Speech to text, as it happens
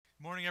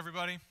Morning,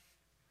 everybody.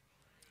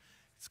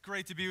 It's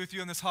great to be with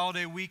you on this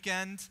holiday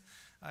weekend.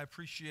 I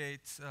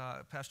appreciate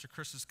Pastor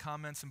Chris's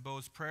comments and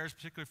Bo's prayers,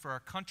 particularly for our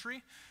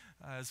country,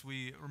 as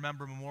we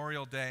remember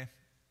Memorial Day.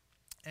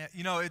 And,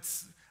 I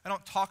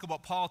don't talk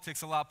about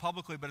politics a lot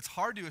publicly, but it's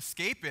hard to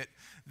escape it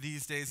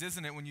these days,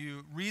 isn't it? When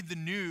you read the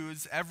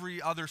news,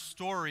 every other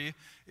story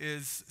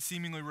is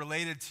seemingly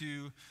related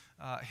to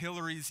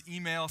Hillary's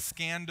email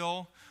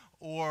scandal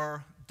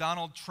or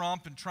Donald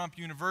Trump and Trump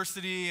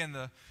University and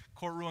the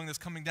court ruling that's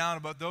coming down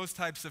about those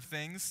types of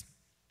things.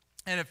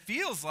 And it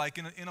feels like,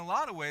 in a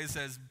lot of ways,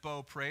 as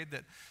Bo prayed,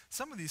 that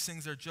some of these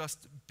things are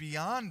just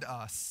beyond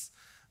us,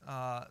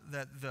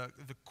 that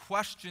the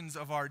questions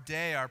of our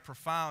day are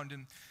profound.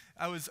 And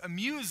I was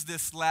amused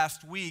this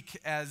last week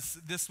as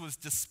this was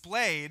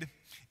displayed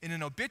in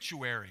an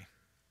obituary.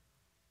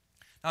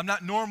 Now, I'm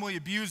not normally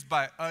amused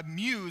by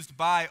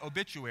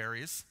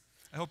obituaries.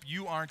 I hope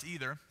you aren't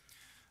either.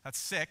 That's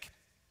sick.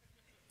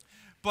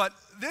 But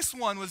this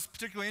one was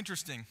particularly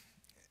interesting.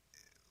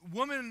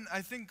 Woman,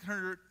 I think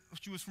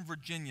she was from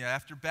Virginia,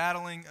 after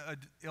battling an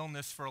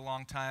illness for a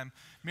long time.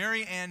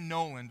 Mary Ann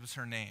Noland was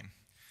her name.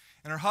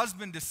 And her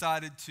husband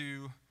decided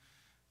to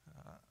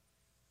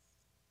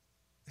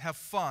have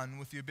fun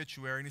with the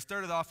obituary, and he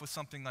started off with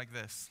something like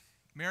this.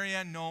 Mary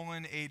Ann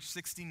Noland, age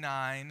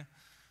 69,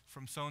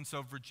 from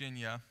so-and-so,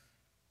 Virginia.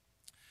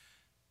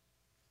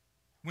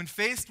 When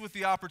faced with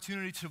the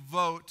opportunity to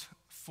vote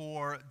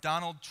for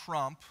Donald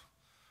Trump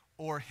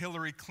or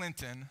Hillary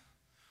Clinton,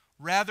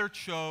 rather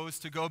chose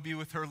to go be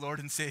with her Lord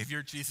and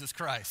Savior, Jesus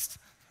Christ.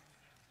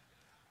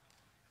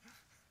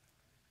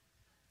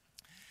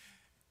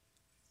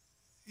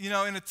 In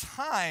a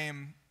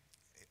time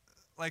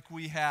like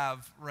we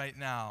have right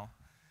now,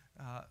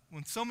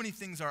 when so many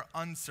things are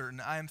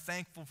uncertain, I am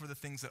thankful for the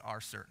things that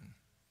are certain.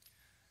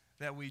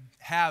 That we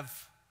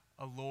have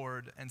a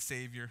Lord and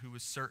Savior who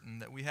is certain.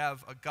 That we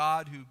have a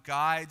God who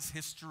guides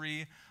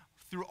history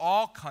through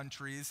all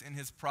countries in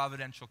his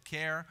providential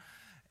care.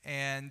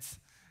 And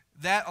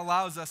that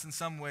allows us in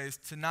some ways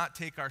to not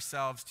take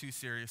ourselves too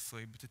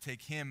seriously, but to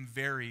take him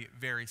very,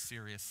 very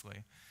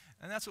seriously.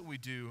 And that's what we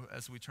do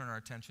as we turn our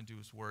attention to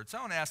his word. So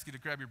I want to ask you to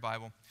grab your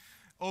Bible.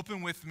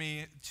 Open with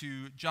me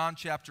to John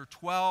chapter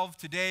 12.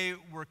 Today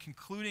we're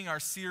concluding our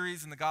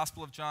series in the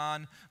Gospel of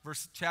John,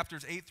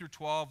 chapters 8 through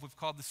 12. We've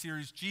called the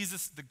series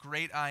Jesus the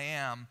Great I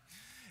Am.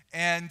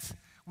 And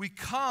we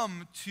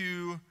come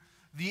to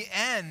the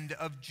end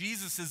of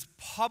Jesus'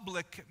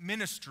 public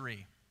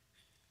ministry.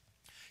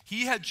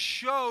 He had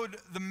showed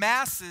the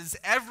masses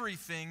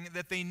everything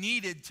that they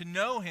needed to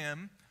know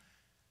him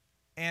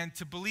and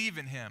to believe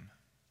in him.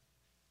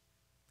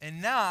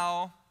 And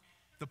now,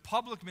 the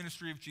public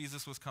ministry of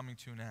Jesus was coming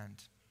to an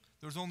end.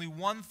 There was only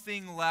one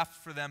thing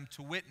left for them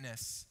to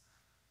witness: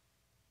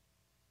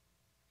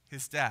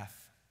 his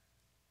death.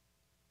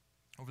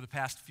 Over the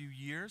past few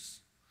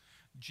years,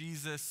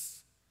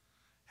 Jesus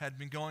had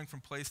been going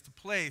from place to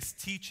place,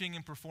 teaching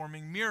and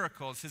performing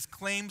miracles. His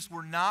claims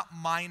were not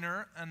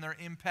minor in their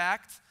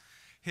impact.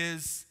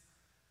 His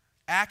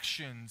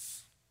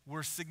actions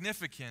were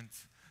significant.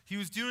 He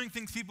was doing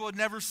things people had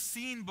never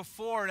seen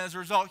before, and as a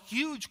result,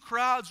 huge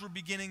crowds were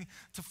beginning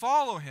to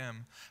follow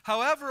him.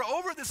 However,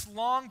 over this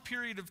long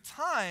period of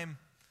time,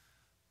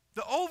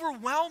 the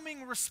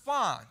overwhelming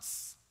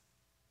response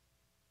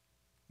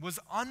was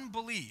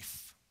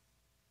unbelief.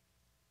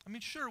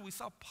 Sure, we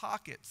saw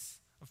pockets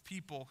of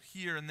people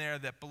here and there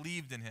that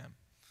believed in him.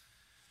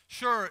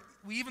 Sure,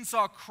 we even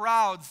saw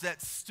crowds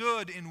that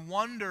stood in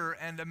wonder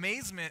and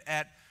amazement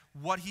at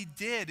what he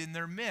did in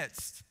their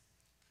midst.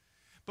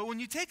 But when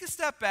you take a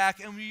step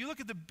back and when you look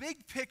at the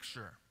big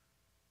picture,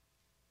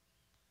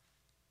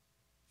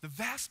 the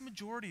vast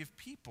majority of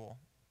people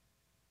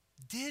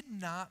did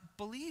not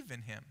believe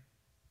in him.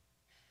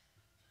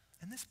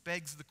 And this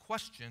begs the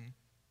question,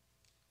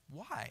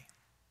 why?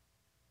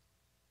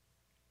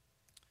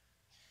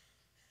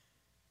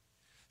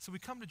 So we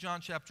come to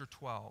John chapter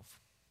 12,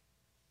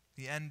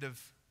 the end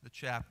of the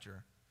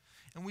chapter,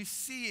 and we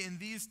see in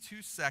these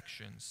two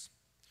sections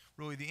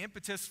really the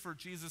impetus for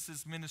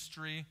Jesus'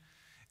 ministry,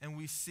 and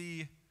we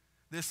see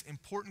this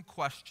important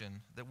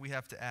question that we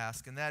have to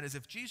ask, and that is,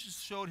 if Jesus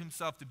showed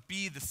himself to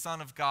be the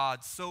Son of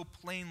God so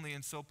plainly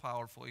and so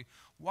powerfully,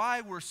 why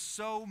were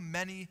so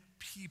many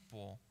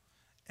people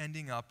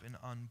ending up in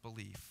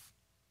unbelief?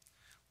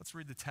 Let's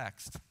read the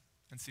text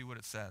and see what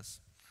it says.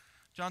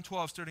 John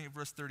 12, starting at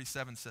verse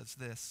 37, says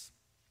this: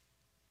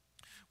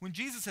 When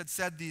Jesus had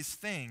said these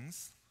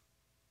things,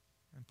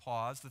 and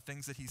paused, the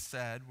things that he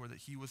said were that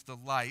he was the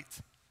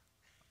light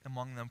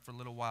among them for a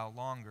little while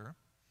longer.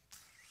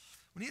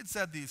 When he had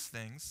said these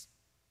things,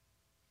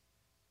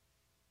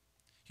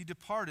 he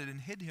departed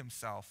and hid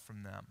himself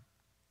from them.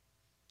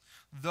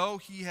 Though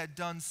he had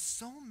done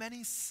so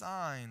many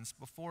signs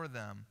before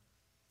them,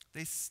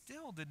 they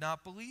still did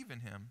not believe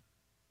in him.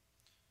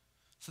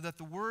 So that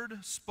the word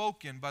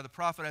spoken by the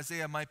prophet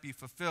Isaiah might be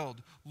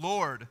fulfilled: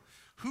 Lord,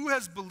 who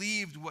has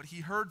believed what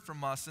he heard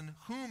from us, and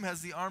whom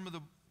has the arm of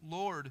the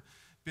Lord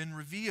been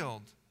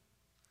revealed?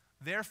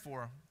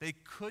 Therefore, they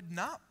could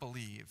not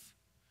believe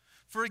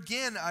For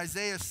again,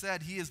 Isaiah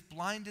said, he has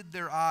blinded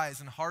their eyes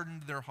and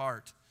hardened their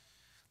heart,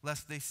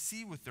 lest they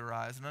see with their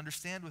eyes and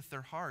understand with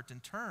their heart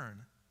and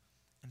turn,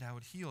 and I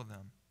would heal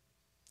them.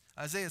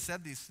 Isaiah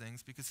said these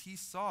things because he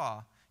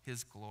saw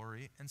his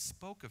glory and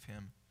spoke of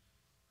him.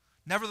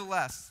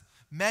 Nevertheless,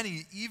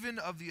 many, even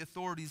of the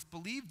authorities,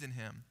 believed in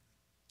him.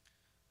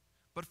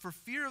 But for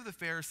fear of the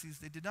Pharisees,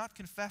 they did not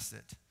confess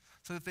it,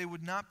 so that they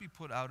would not be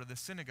put out of the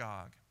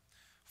synagogue.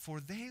 For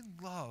they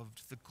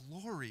loved the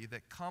glory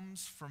that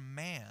comes from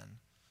man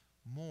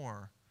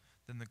more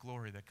than the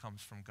glory that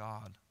comes from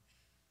God.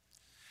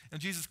 And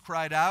Jesus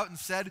cried out and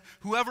said,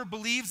 whoever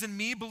believes in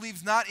me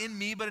believes not in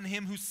me, but in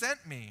him who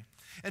sent me.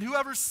 And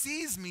whoever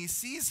sees me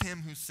sees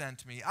him who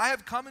sent me. I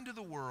have come into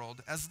the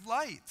world as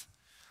light,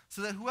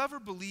 so that whoever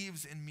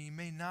believes in me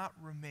may not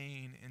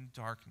remain in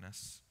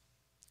darkness.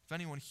 If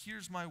anyone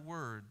hears my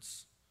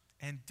words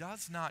and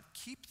does not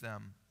keep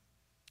them,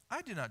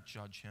 I do not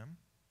judge him.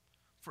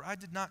 For I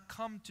did not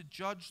come to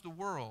judge the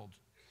world,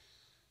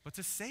 but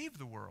to save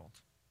the world.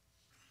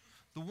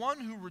 The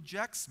one who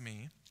rejects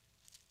me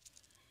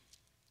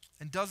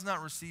and does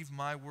not receive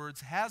my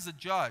words has a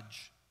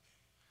judge.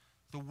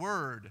 The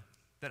word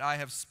that I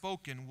have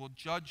spoken will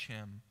judge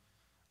him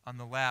on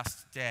the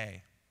last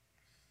day.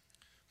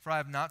 For I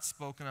have not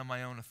spoken on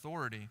my own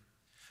authority,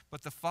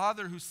 but the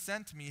Father who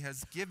sent me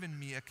has given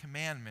me a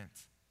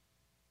commandment,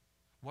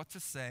 what to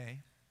say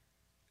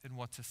and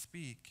what to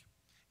speak.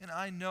 And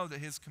I know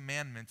that his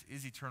commandment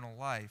is eternal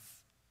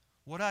life.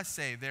 What I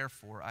say,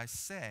 therefore, I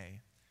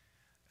say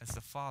as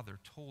the Father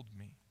told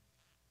me.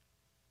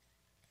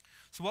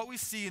 So what we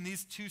see in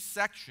these two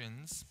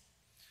sections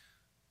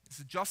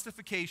is a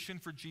justification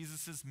for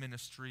Jesus'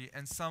 ministry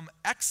and some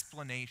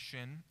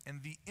explanation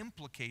and the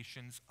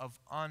implications of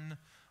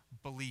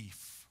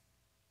unbelief.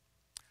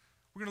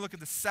 We're going to look at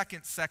the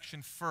second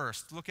section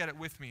first. Look at it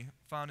with me,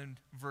 found in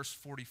verse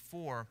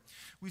 44.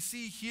 We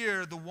see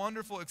here the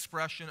wonderful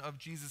expression of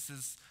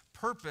Jesus'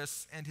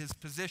 purpose and his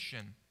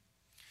position.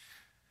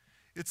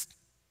 It's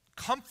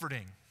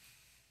comforting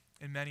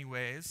in many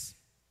ways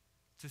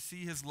to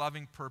see his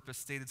loving purpose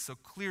stated so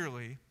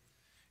clearly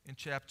in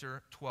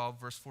chapter 12,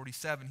 verse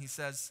 47. He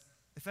says,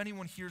 if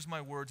anyone hears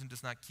my words and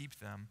does not keep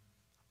them,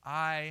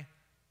 I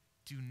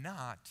do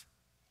not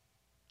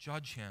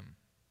judge him.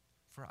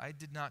 For I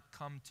did not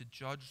come to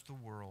judge the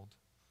world,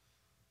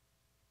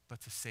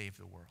 but to save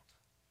the world.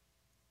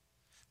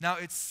 Now,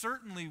 it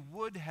certainly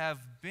would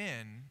have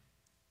been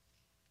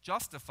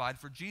justified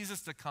for Jesus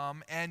to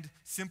come and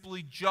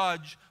simply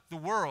judge the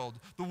world.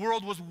 The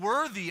world was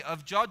worthy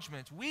of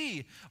judgment.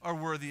 We are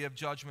worthy of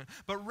judgment.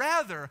 But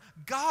rather,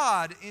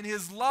 God, in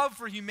his love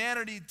for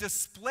humanity,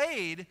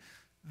 displayed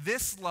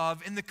this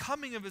love in the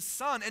coming of his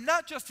Son. And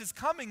not just his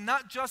coming,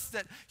 not just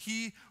that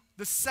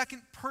the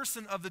second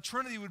person of the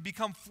Trinity would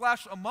become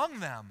flesh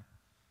among them,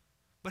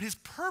 but his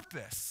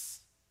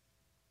purpose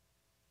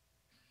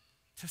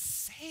to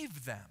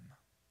save them,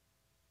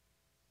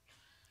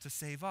 to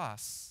save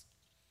us.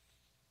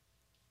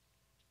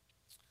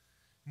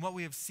 And what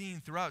we have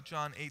seen throughout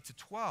John 8 to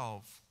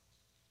 12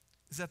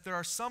 is that there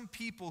are some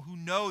people who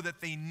know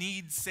that they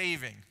need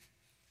saving,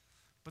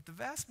 but the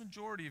vast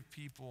majority of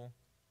people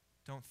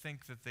don't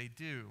think that they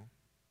do.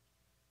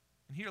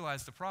 And here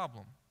lies the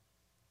problem.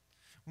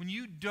 When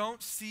you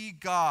don't see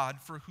God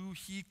for who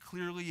he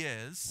clearly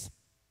is,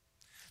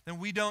 then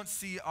we don't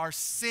see our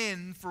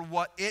sin for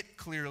what it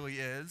clearly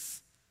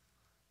is,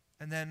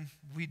 and then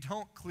we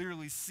don't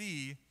clearly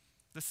see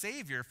the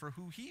Savior for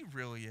who he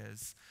really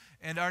is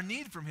and our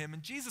need from him.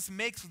 And Jesus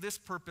makes this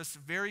purpose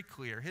very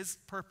clear. His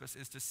purpose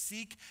is to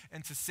seek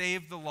and to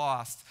save the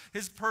lost.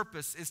 His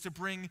purpose is to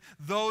bring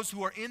those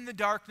who are in the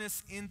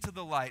darkness into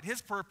the light.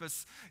 His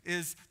purpose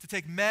is to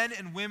take men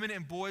and women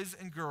and boys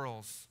and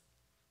girls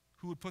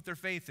who would put their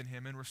faith in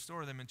him and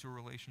restore them into a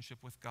relationship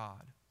with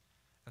God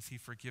as he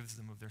forgives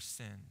them of their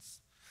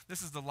sins.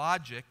 This is the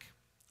logic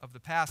of the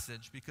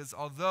passage, because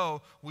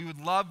although we would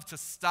love to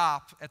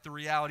stop at the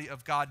reality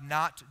of God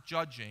not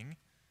judging,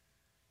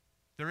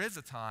 there is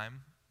a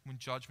time when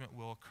judgment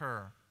will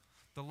occur.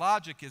 The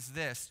logic is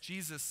this.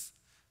 Jesus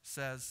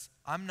says,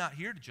 I'm not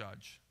here to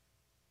judge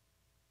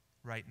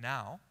right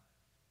now,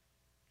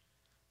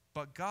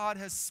 but God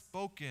has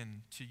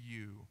spoken to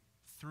you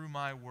through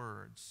my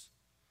words,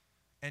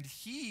 and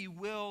he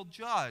will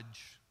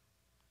judge.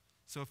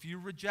 So if you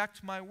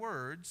reject my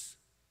words,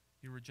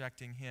 you're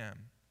rejecting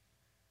him.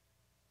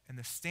 And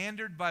the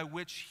standard by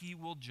which he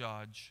will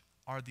judge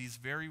are these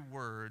very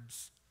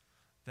words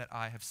that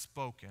I have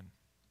spoken.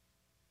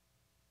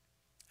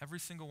 Every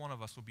single one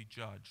of us will be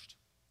judged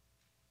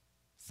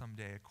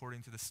someday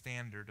according to the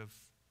standard of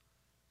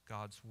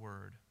God's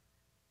word.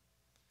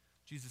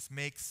 Jesus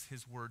makes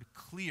his word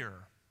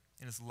clear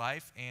in his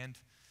life and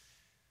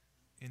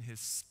in his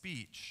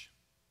speech.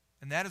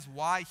 And that is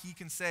why he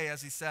can say,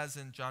 as he says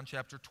in John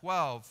chapter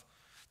 12,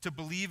 to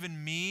believe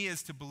in me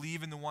is to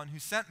believe in the one who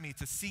sent me.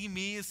 To see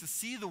me is to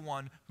see the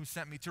one who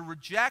sent me. To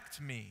reject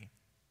me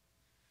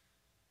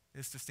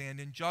is to stand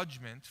in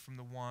judgment from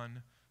the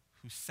one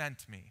who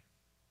sent me.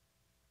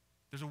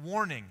 There's a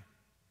warning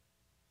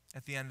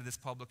at the end of this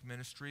public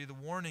ministry. The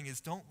warning is,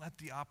 don't let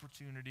the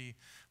opportunity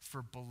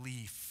for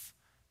belief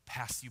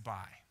pass you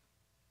by.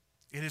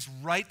 It is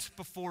right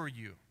before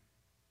you.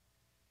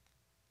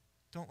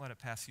 Don't let it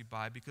pass you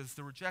by, because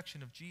the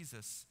rejection of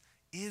Jesus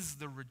is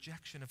the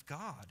rejection of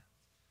God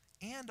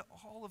and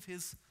all of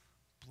his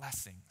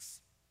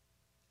blessings.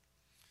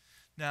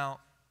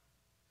 Now,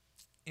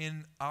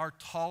 in our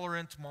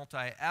tolerant,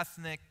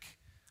 multi-ethnic,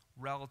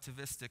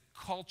 relativistic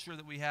culture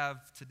that we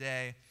have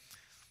today,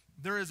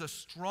 there is a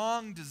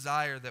strong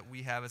desire that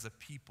we have as a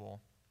people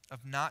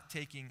of not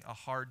taking a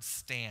hard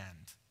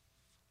stand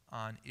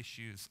on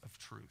issues of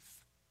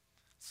truth.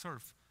 Sort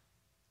of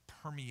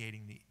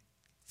permeating the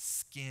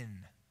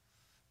skin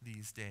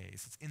these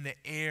days. It's in the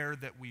air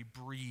that we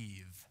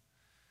breathe.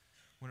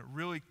 When it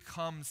really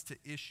comes to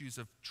issues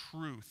of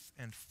truth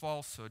and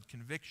falsehood,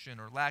 conviction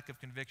or lack of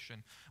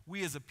conviction,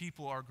 we as a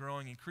people are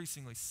growing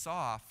increasingly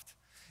soft.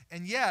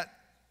 And yet,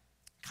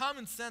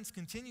 common sense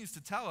continues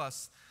to tell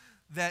us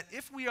that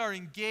if we are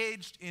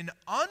engaged in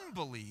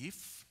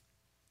unbelief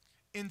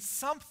in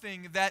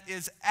something that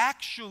is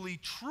actually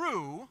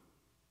true,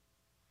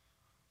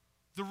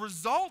 the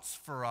results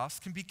for us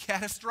can be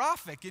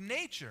catastrophic in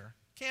nature,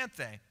 can't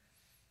they?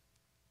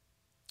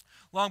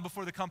 Long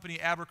before the company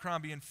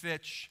Abercrombie &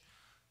 Fitch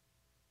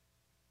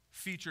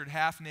featured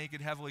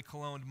half-naked, heavily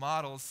cologned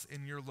models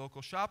in your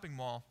local shopping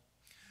mall,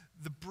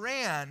 the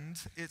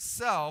brand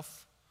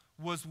itself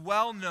was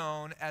well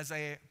known as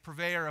a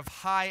purveyor of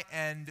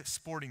high-end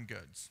sporting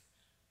goods.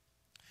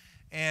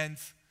 And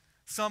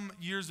some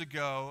years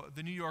ago,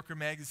 the New Yorker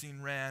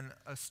magazine ran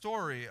a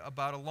story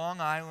about a Long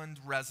Island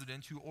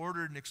resident who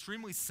ordered an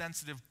extremely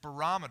sensitive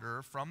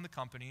barometer from the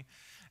company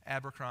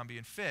Abercrombie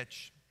 &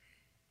 Fitch.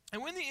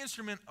 And when the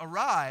instrument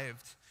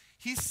arrived,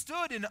 he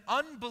stood in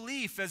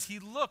unbelief as he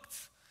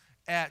looked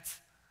at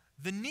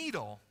the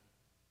needle.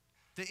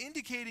 The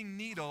indicating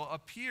needle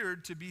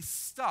appeared to be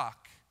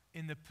stuck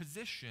in the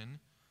position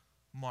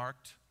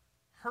marked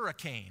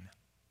hurricane.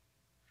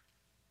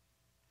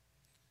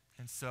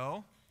 And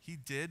so he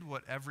did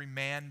what every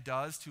man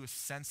does to a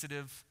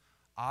sensitive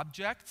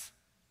object.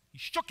 He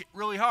shook it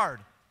really hard.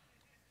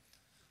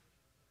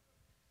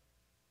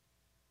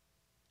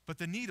 But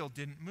the needle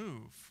didn't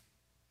move.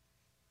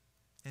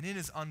 And in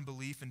his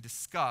unbelief and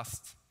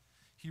disgust,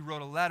 he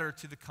wrote a letter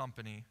to the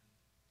company.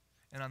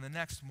 And on the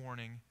next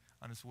morning,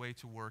 on his way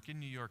to work in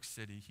New York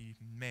City, he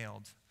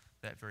mailed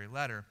that very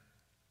letter.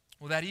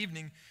 Well, that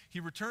evening, he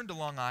returned to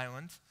Long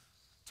Island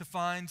to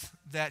find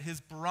that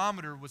his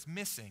barometer was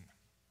missing.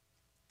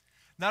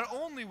 Not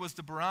only was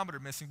the barometer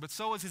missing, but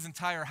so was his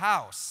entire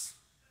house.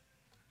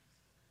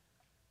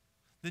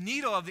 The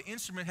needle of the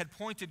instrument had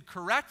pointed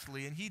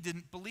correctly, and he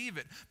didn't believe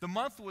it. The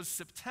month was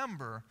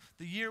September.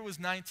 The year was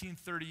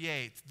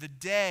 1938, the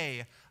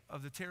day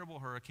of the terrible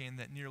hurricane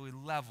that nearly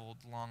leveled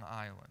Long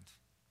Island.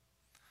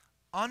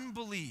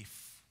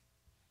 Unbelief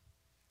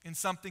in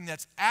something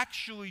that's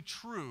actually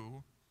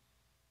true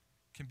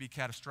can be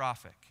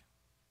catastrophic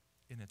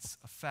in its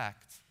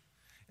effect.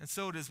 And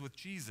so it is with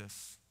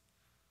Jesus.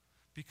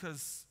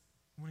 Because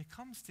when it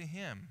comes to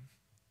him,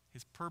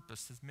 his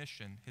purpose, his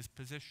mission, his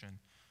position,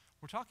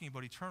 we're talking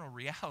about eternal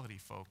reality,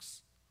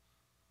 folks.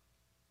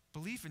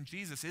 Belief in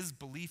Jesus is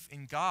belief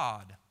in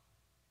God.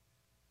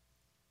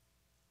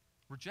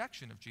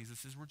 Rejection of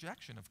Jesus is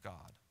rejection of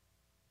God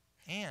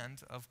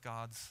and of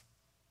God's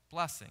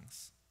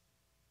blessings.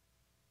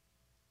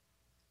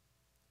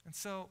 And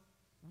so,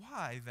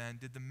 why then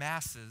did the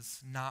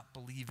masses not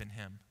believe in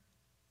him?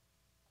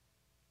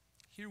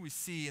 Here we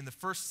see in the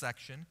first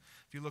section,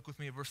 if you look with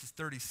me at verses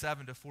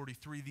 37 to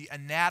 43, the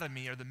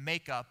anatomy or the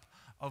makeup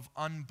of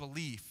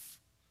unbelief.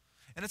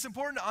 And it's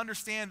important to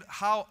understand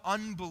how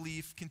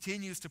unbelief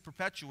continues to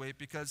perpetuate,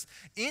 because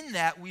in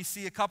that we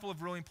see a couple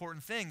of really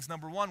important things.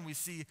 Number one, we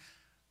see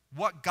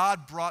what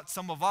God brought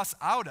some of us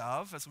out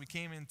of as we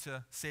came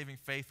into saving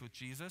faith with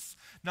Jesus.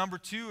 Number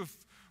two, if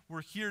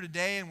we're here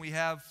today and we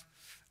have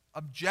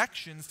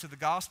objections to the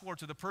gospel or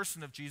to the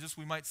person of Jesus,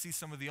 we might see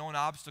some of the own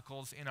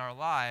obstacles in our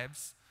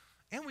lives.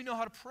 And we know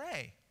how to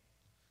pray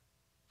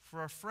for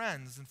our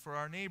friends and for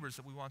our neighbors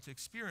that we want to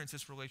experience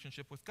this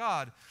relationship with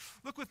God.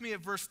 Look with me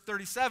at verse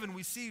 37.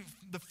 We see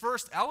the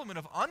first element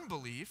of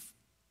unbelief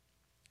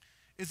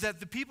is that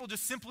the people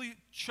just simply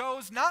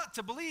chose not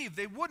to believe.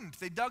 They wouldn't.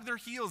 They dug their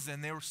heels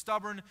in. They were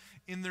stubborn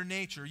in their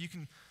nature. You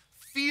can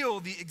feel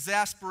the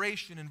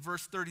exasperation in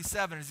verse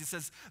 37 as he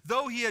says,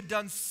 though he had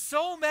done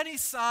so many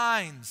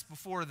signs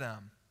before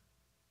them,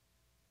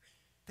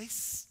 they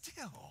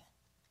still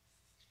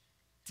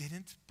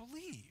didn't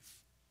believe.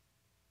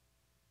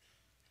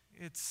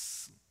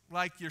 It's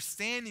like you're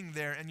standing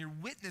there and you're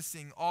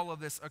witnessing all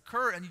of this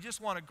occur, and you just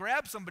want to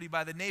grab somebody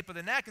by the nape of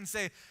the neck and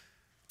say,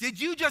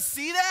 did you just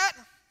see that?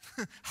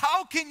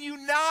 How can you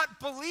not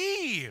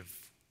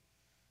believe?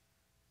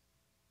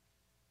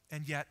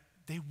 And yet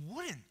they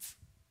wouldn't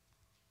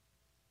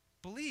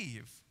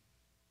believe.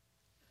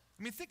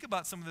 I mean, think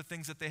about some of the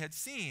things that they had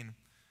seen.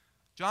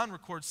 John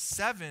records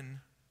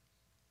 7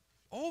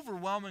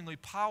 overwhelmingly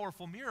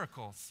powerful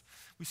miracles.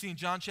 We see in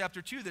John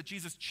chapter 2 that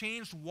Jesus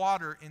changed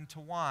water into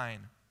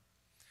wine.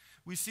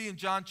 We see in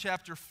John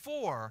chapter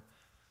 4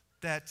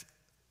 that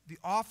the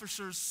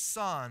officer's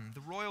son,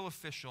 the royal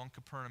official in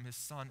Capernaum, his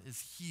son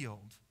is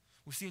healed.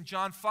 We see in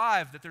John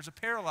 5 that there's a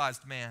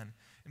paralyzed man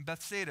in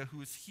Bethsaida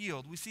who is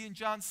healed. We see in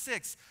John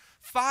 6,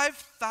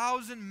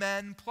 5,000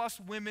 men plus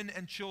women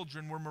and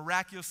children were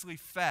miraculously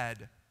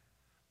fed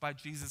by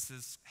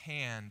Jesus'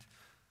 hand.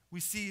 We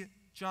see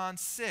John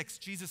 6,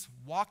 Jesus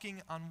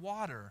walking on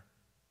water.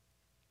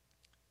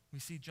 We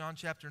see John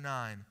chapter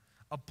 9,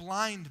 a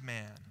blind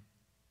man,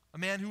 a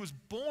man who was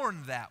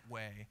born that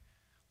way,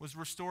 was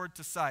restored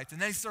to sight.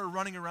 And then he started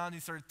running around and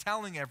he started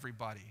telling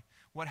everybody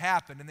what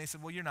happened. And they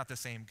said, well, you're not the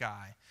same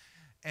guy.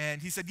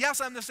 And he said,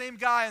 yes, I'm the same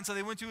guy. And so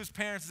they went to his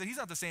parents and said, he's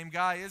not the same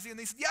guy, is he? And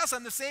they said, yes,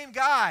 I'm the same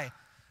guy.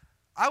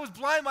 I was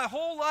blind my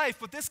whole life,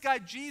 but this guy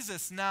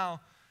Jesus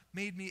now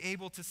made me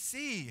able to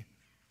see.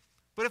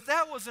 But if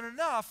that wasn't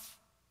enough,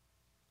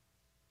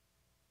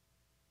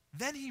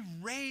 then he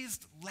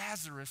raised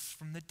Lazarus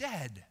from the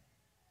dead.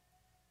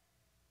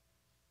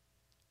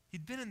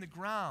 He'd been in the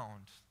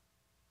ground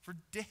for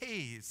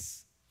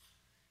days.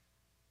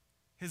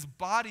 His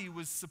body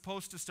was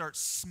supposed to start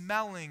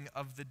smelling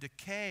of the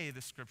decay,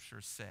 the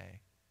scriptures say.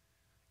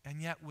 And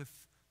yet with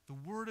the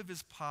word of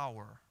his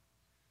power,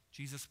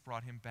 Jesus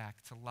brought him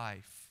back to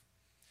life.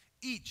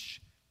 Each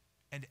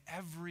and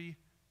every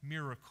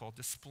miracle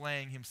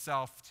displaying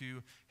himself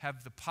to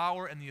have the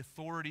power and the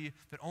authority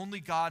that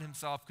only God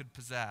himself could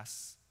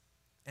possess.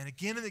 And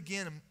again,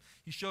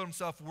 he showed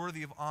himself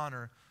worthy of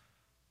honor.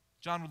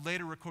 John would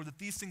later record that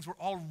these things were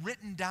all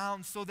written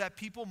down so that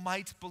people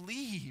might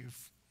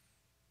believe.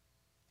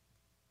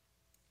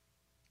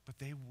 But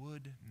they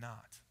would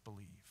not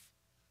believe.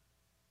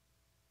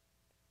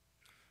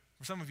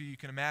 For some of you, you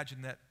can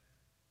imagine that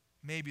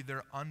maybe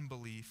their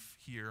unbelief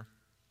here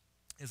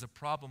is a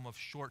problem of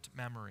short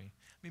memory.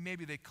 I mean,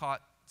 maybe they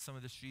caught some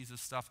of this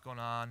Jesus stuff going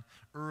on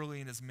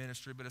early in his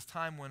ministry, but as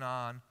time went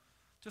on,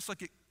 just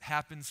like it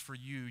happens for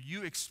you,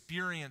 you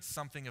experience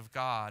something of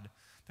God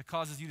that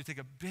causes you to take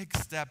a big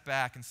step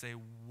back and say,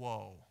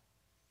 whoa.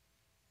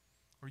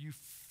 Or you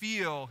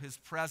feel his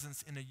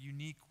presence in a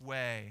unique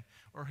way,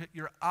 or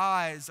your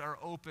eyes are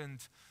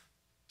opened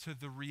to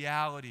the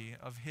reality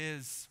of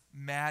his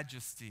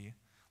majesty,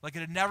 like it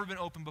had never been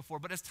opened before.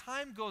 But as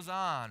time goes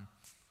on,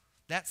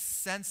 that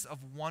sense of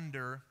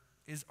wonder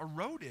is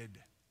eroded,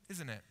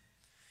 isn't it?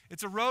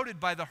 It's eroded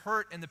by the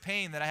hurt and the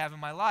pain that I have in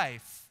my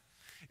life.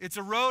 It's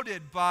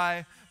eroded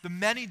by the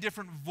many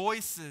different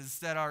voices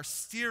that are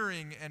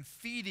steering and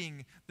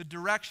feeding the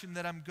direction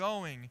that I'm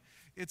going.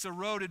 It's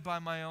eroded by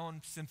my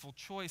own sinful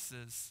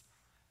choices.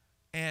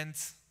 And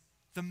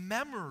the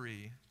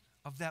memory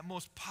of that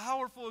most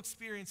powerful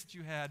experience that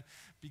you had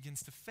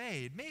begins to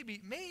fade.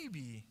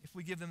 Maybe, if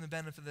we give them the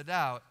benefit of the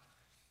doubt,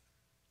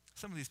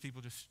 some of these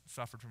people just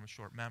suffered from a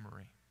short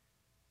memory.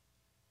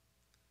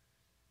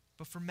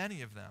 But for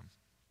many of them,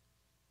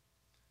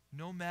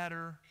 no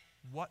matter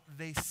what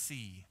they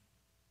see,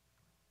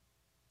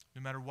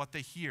 no matter what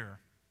they hear,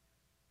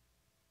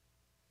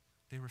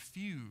 they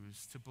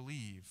refuse to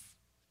believe.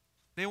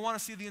 They want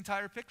to see the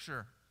entire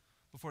picture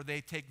before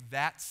they take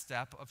that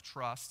step of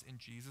trust in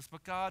Jesus.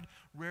 But God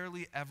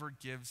rarely ever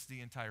gives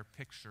the entire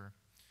picture.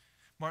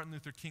 Martin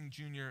Luther King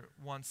Jr.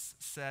 once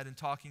said in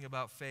talking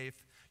about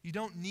faith, you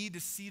don't need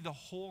to see the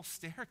whole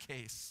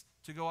staircase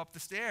to go up the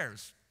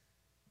stairs.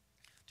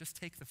 Just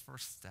take the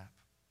first step.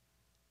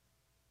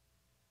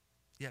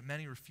 Yet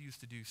many refuse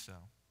to do so.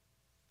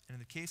 And in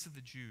the case of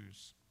the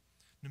Jews,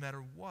 no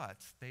matter what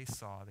they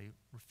saw, they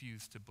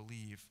refused to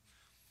believe.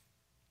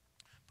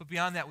 But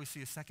beyond that, we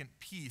see a second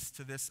piece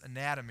to this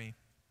anatomy.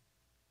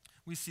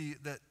 We see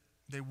that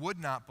they would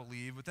not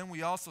believe, but then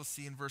we also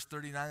see in verse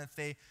 39 that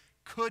they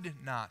could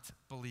not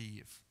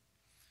believe.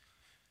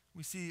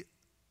 We see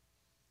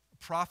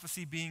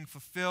prophecy being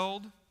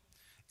fulfilled,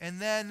 and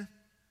then,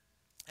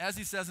 as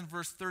he says in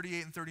verse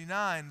 38 and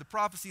 39, the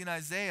prophecy in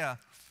Isaiah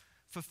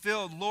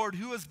fulfilled, Lord,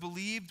 who has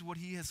believed what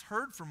he has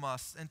heard from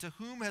us, and to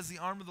whom has the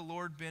arm of the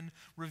Lord been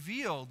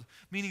revealed?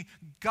 Meaning,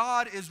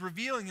 God is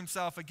revealing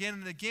himself again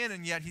and again,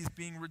 and yet he's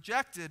being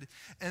rejected.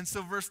 And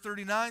so verse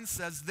 39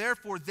 says,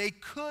 therefore they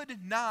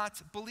could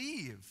not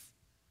believe.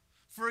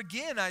 For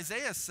again,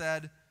 Isaiah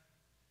said,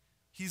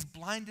 he's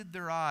blinded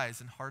their eyes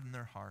and hardened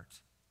their heart,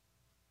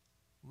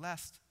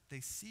 lest they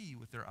see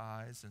with their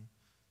eyes and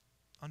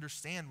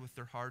understand with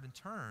their heart and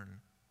turn,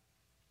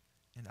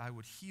 and I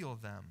would heal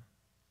them.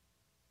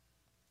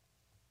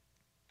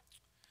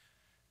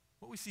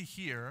 What we see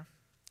here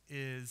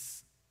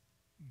is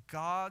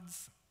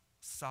God's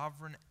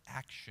sovereign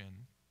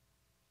action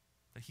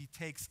that he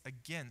takes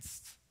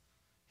against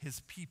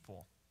his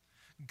people.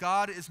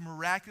 God is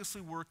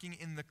miraculously working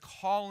in the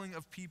calling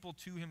of people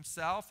to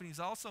himself, and he's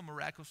also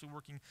miraculously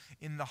working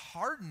in the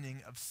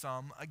hardening of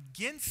some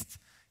against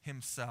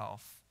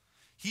himself.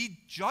 He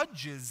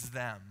judges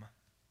them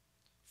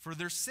for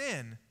their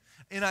sin.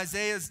 In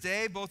Isaiah's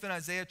day, both in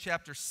Isaiah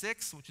chapter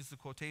 6, which is the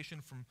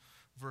quotation from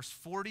verse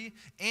 40,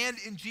 and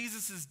in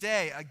Jesus'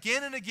 day,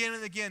 again and again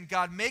and again,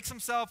 God makes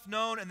himself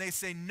known and they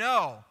say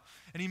no.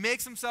 And he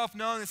makes himself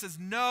known and says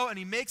no, and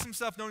he makes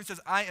himself known and he says,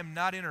 I am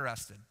not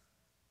interested.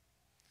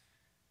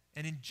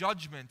 And in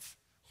judgment,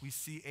 we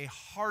see a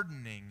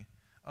hardening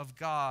of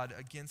God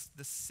against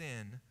the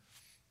sin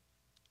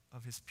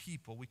of his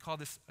people. We call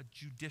this a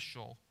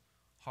judicial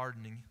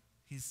hardening.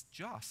 He's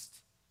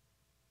just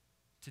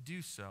to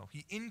do so.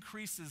 He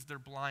increases their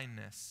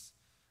blindness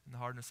and the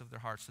hardness of their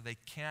hearts so they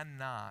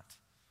cannot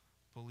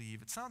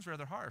believe. It sounds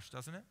rather harsh,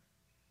 doesn't it?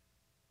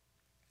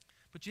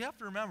 But you have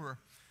to remember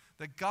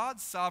that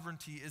God's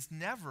sovereignty is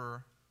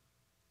never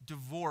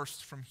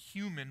divorced from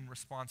human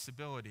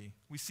responsibility.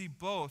 We see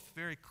both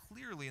very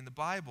clearly in the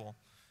Bible.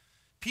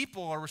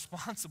 People are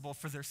responsible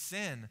for their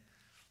sin.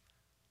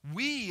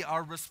 We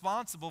are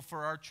responsible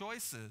for our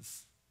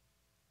choices.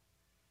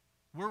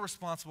 We're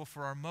responsible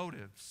for our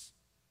motives.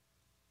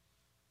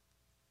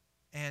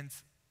 And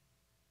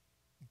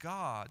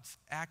God's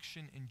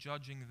action in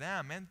judging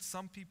them and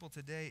some people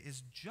today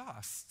is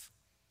just.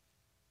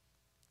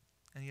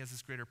 And he has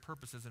his greater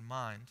purposes in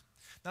mind.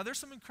 Now, there's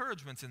some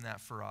encouragements in that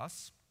for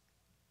us.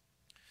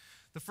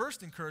 The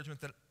first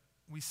encouragement that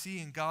we see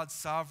in God's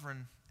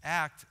sovereign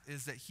act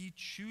is that he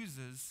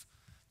chooses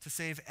to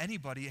save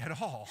anybody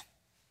at all.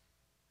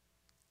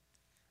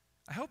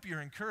 I hope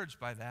you're encouraged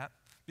by that,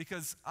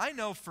 because I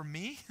know for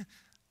me,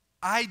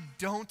 I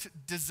don't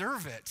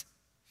deserve it.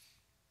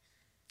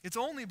 It's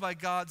only by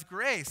God's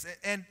grace.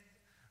 And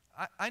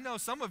I know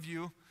some of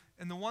you,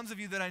 and the ones of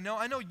you that I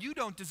know you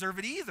don't deserve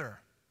it either.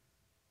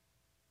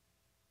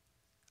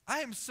 I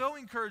am so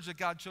encouraged that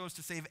God chose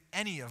to save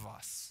any of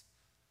us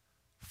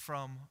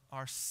from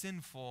our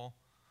sinful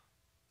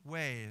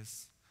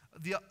ways.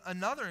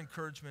 Another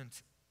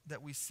encouragement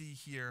that we see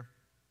here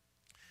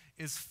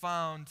is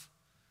found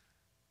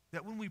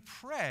that when we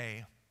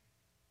pray,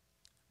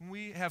 when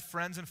we have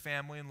friends and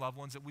family and loved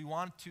ones that we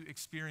want to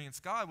experience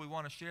God, we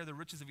want to share the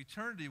riches of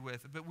eternity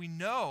with, but we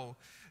know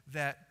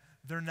that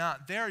they're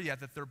not there yet,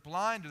 that they're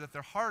blind or that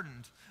they're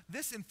hardened.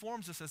 This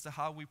informs us as to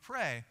how we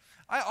pray.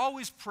 I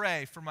always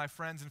pray for my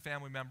friends and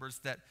family members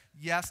that,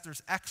 yes,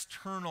 there's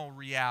external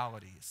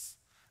realities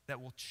that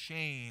will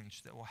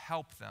change, that will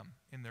help them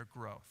in their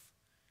growth.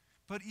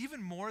 But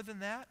even more than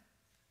that,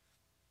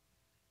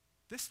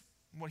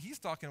 what he's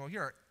talking about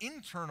here are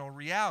internal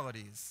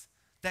realities.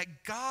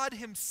 That God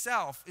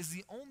himself is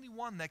the only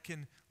one that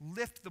can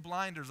lift the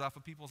blinders off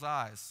of people's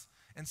eyes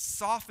and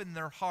soften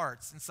their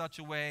hearts in such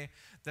a way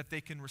that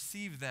they can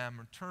receive them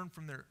or turn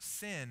from their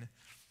sin.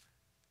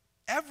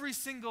 Every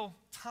single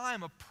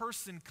time a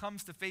person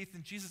comes to faith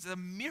in Jesus is a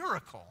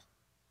miracle.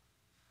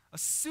 A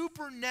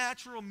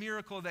supernatural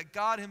miracle that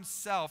God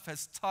himself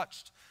has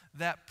touched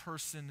that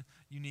person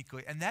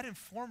uniquely. And that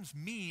informs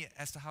me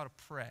as to how to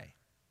pray.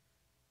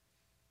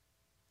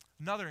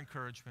 Another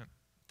encouragement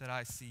that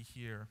I see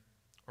here,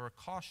 or a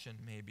caution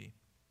maybe,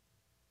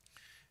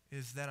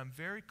 is that I'm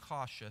very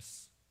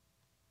cautious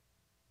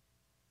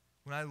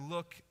when I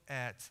look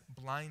at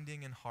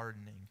blinding and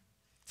hardening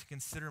to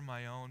consider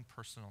my own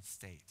personal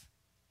state,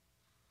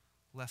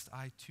 lest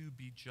I too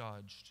be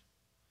judged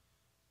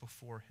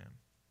before him.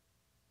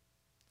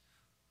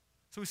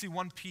 So we see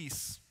one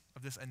piece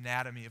of this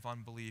anatomy of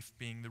unbelief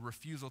being the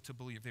refusal to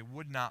believe. They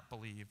would not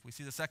believe. We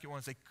see the second one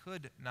is they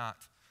could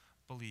not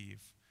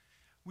believe.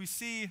 We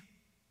see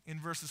in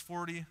verses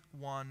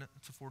 41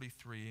 to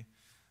 43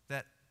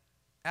 that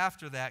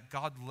after that,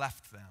 God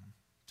left them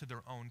to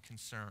their own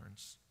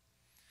concerns.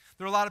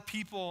 There are a lot of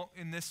people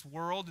in this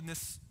world, in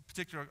this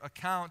particular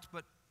account,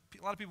 but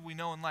a lot of people we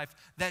know in life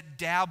that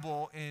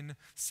dabble in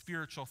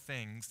spiritual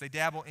things. They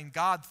dabble in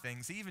God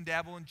things. They even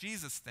dabble in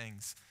Jesus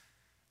things.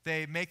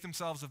 They make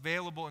themselves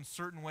available in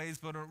certain ways,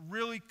 but it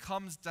really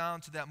comes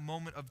down to that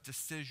moment of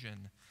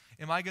decision.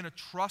 Am I going to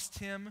trust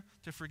him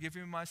to forgive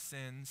me my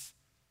sins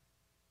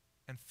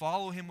and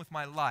follow him with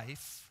my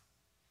life,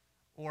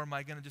 or am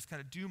I going to just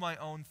kind of do my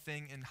own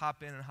thing and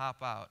hop in and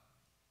hop out?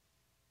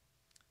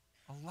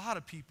 A lot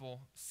of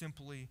people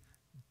simply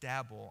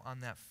dabble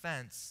on that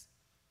fence.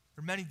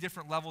 There are many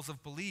different levels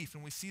of belief,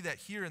 and we see that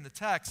here in the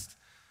text,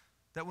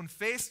 that when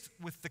faced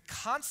with the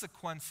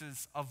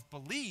consequences of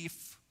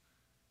belief,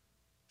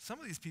 some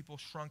of these people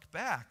shrunk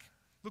back.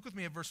 Look with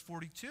me at verse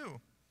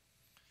 42.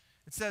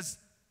 It says,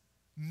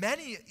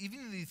 many,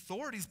 even the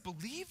authorities,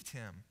 believed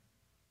him.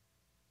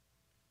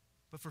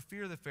 But for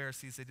fear of the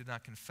Pharisees, they did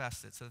not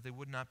confess it, so that they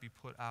would not be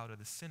put out of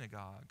the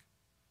synagogue.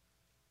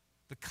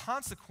 The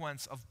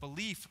consequence of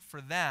belief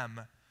for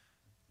them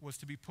was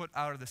to be put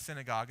out of the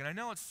synagogue. And I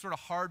know it's sort of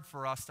hard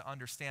for us to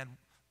understand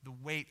the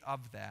weight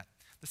of that.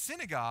 The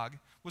synagogue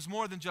was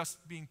more than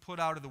just being put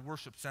out of the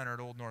worship center at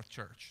Old North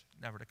Church,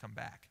 never to come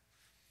back.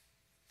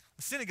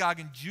 The synagogue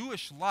in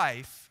Jewish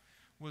life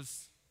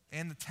was,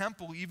 and the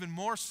temple even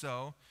more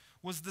so,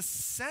 was the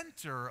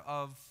center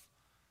of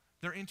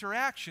their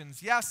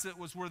interactions. Yes, it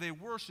was where they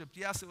worshiped.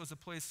 Yes, it was a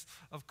place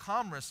of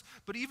commerce.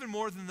 But even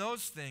more than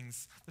those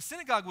things, the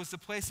synagogue was the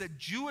place that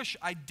Jewish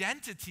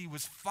identity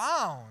was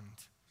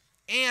found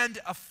and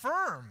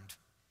affirmed.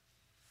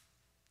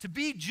 To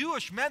be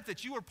Jewish meant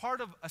that you were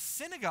part of a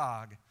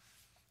synagogue.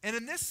 And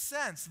in this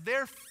sense,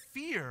 their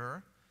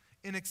fear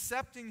in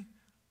accepting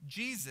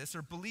Jesus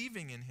or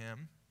believing in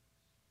him,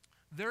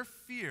 their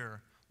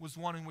fear was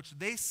one in which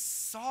they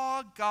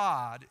saw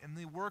God in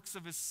the works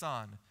of his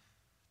Son.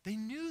 They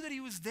knew that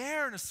he was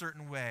there in a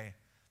certain way.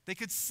 They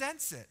could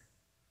sense it.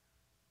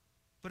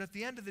 But at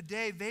the end of the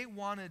day, they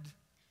wanted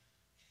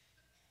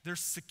their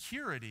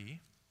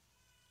security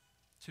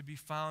to be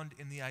found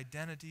in the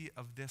identity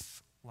of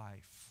this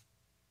life.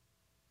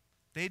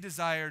 They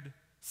desired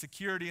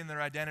security in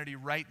their identity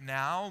right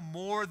now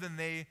more than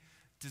they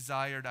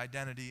desired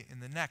identity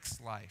in the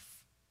next life.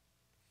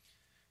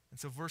 And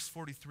so verse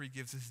 43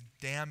 gives this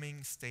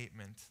damning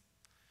statement.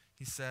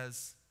 He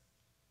says,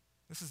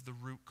 this is the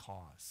root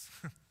cause.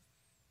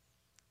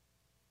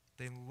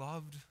 They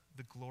loved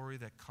the glory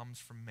that comes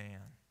from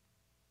man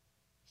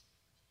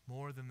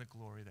more than the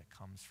glory that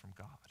comes from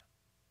God.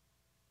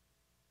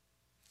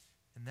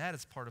 And that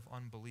is part of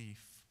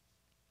unbelief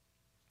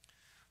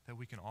that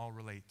we can all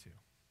relate to.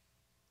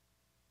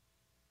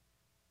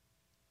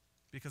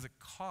 Because it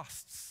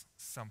costs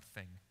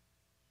something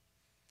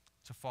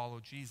to follow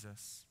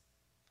Jesus.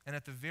 And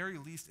at the very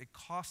least, it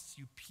costs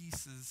you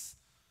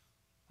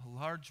a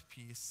large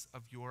piece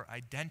of your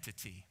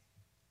identity.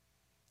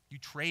 You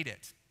trade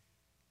it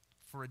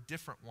for a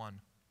different one.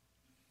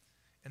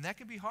 And that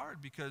can be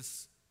hard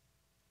because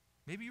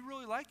maybe you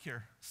really like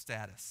your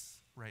status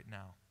right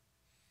now.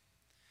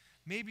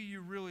 Maybe you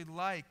really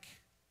like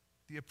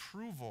the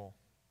approval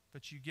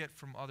that you get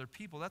from other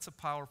people. That's a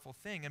powerful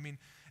thing. I mean,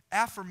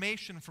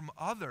 affirmation from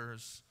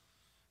others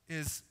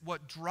is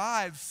what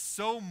drives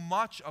so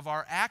much of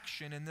our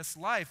action in this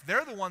life.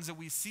 They're the ones that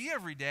we see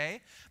every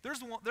day. They're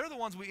the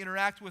ones we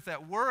interact with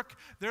at work.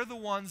 They're the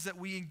ones that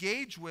we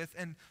engage with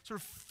and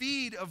sort of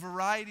feed a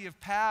variety of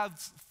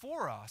paths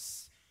for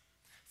us.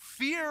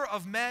 Fear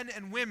of men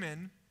and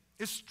women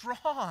is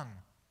strong.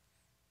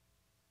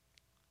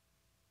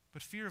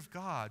 But fear of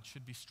God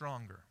should be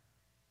stronger.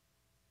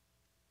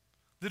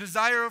 The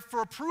desire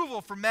for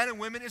approval from men and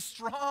women is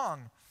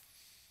strong.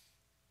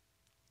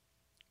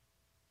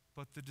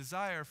 But the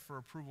desire for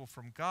approval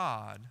from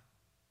God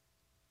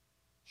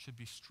should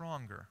be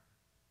stronger.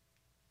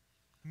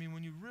 I mean,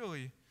 when you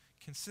really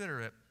consider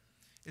it,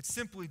 it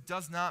simply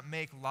does not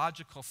make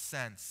logical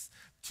sense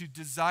to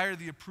desire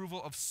the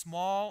approval of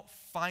small,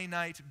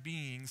 finite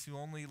beings who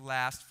only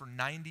last for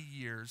 90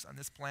 years on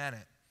this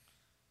planet,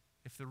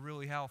 if they're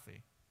really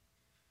healthy,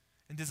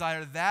 and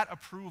desire that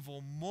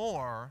approval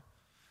more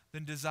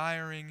than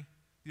desiring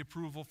the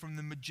approval from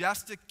the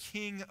majestic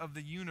King of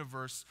the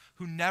universe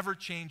who never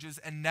changes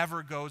and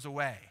never goes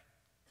away.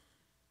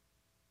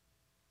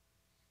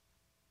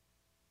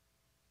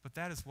 But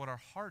that is what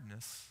our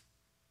hardness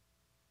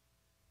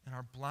and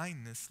our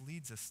blindness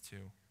leads us to.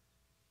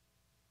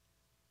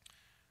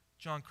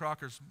 John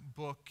Crocker's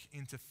book,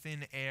 Into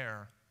Thin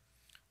Air,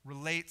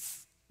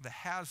 relates the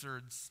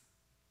hazards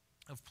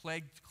of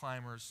plagued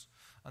climbers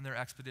on their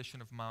expedition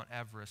of Mount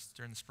Everest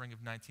during the spring of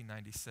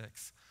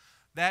 1996.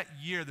 That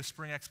year, the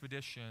spring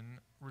expedition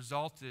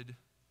resulted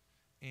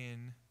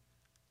in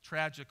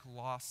tragic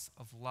loss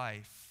of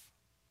life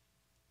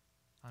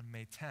on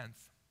May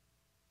 10th.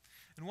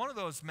 And one of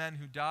those men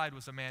who died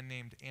was a man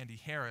named Andy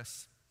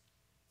Harris.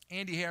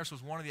 Andy Harris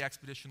was one of the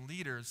expedition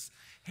leaders.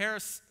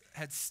 Harris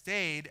had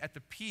stayed at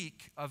the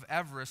peak of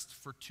Everest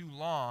for too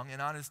long,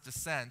 and on his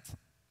descent,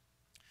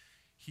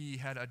 he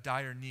had a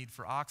dire need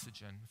for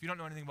oxygen. If you don't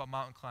know anything about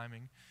mountain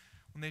climbing,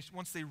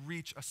 once they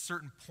reach a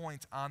certain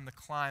point on the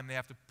climb, they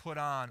have to put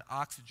on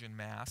oxygen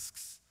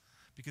masks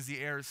because the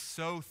air is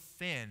so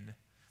thin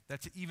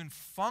that to even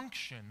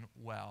function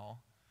well,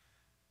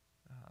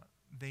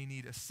 they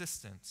need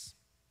assistance.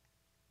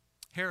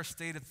 Harris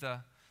stayed at the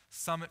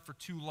summit for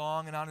too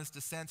long, and on his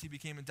descent, he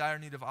became in dire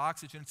need of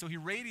oxygen. So he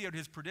radioed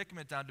his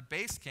predicament down to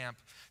base camp,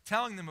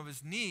 telling them of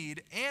his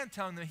need and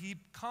telling them he'd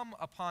come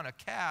upon a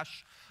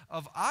cache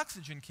of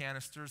oxygen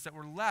canisters that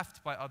were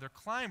left by other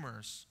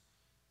climbers.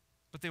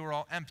 But they were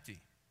all empty.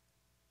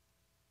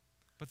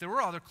 But there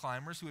were other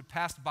climbers who had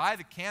passed by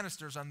the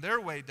canisters on their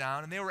way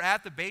down, and they were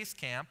at the base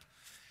camp,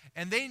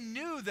 and they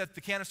knew that the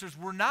canisters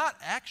were not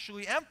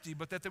actually empty,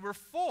 but that they were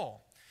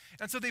full.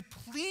 And so they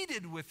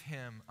pleaded with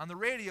him on the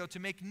radio to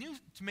make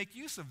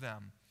use of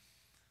them.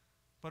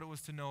 But it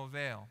was to no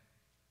avail.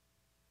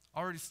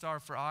 Already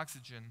starved for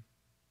oxygen,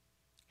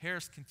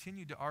 Harris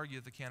continued to argue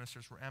that the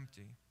canisters were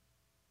empty.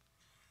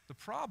 The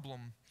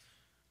problem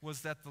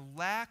was that the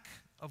lack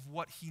of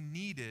what he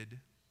needed,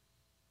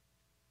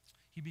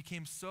 he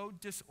became so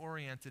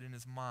disoriented in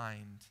his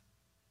mind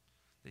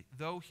that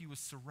though he was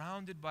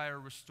surrounded by a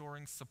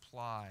restoring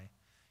supply,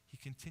 he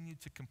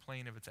continued to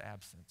complain of its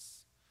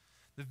absence.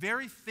 The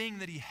very thing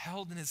that he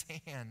held in his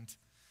hand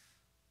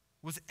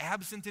was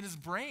absent in his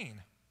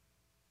brain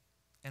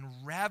and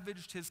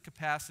ravaged his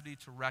capacity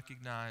to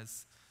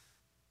recognize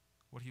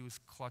what he was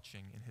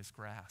clutching in his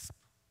grasp.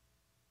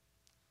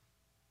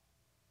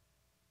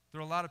 There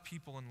are a lot of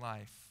people in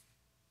life,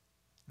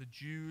 the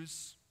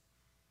Jews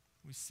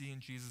we see in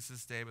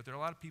Jesus' day, but there are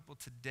a lot of people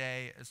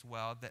today as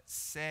well that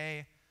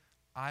say,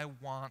 I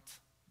want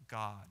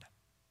God.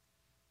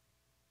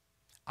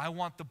 I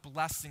want the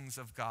blessings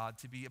of God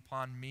to be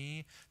upon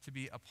me, to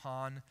be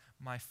upon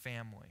my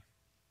family.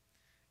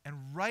 And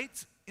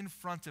right in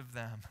front of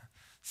them,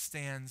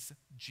 stands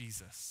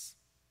Jesus.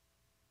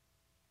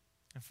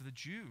 And for the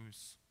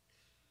Jews,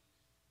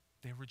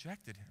 they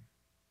rejected him.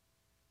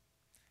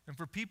 And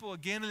for people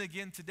again and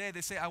again today,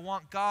 they say, I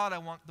want God, I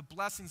want the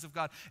blessings of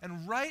God.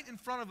 And right in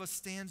front of us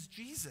stands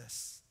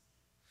Jesus.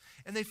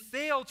 And they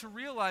fail to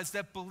realize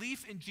that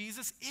belief in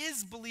Jesus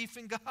is belief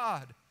in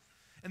God.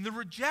 And the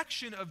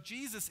rejection of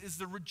Jesus is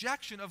the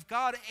rejection of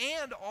God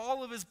and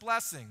all of his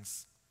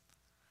blessings.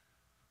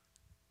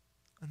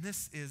 And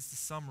this is the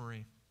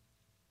summary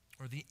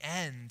or the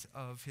end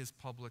of his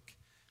public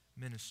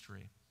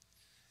ministry.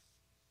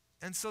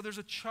 And so there's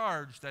a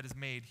charge that is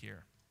made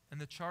here. And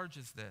the charge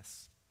is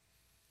this: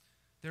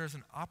 there is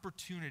an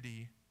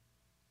opportunity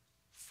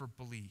for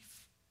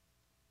belief.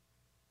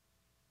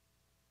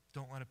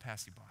 Don't let it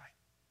pass you by.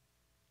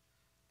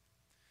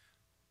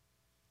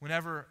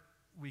 Whenever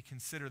we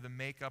consider the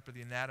makeup or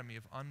the anatomy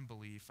of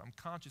unbelief, I'm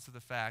conscious of the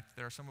fact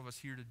there are some of us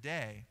here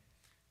today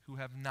who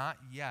have not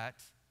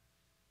yet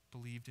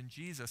believed in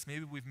Jesus.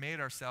 Maybe we've made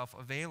ourselves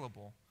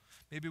available.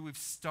 Maybe we've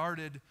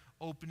started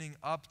opening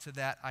up to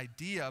that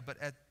idea, but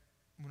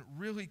when it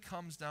really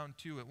comes down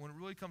to it, when it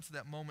really comes to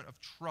that moment of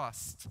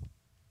trust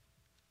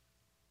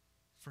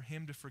for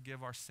him to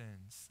forgive our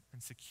sins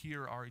and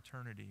secure our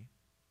eternity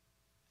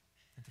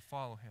and to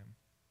follow him,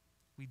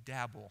 we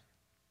dabble.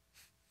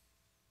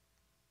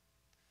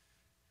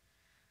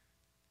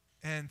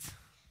 And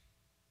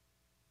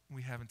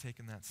we haven't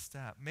taken that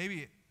step.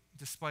 Maybe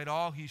despite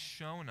all he's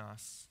shown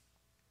us,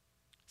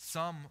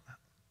 some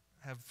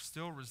have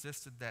still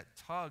resisted that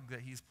tug that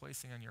he's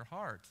placing on your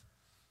heart.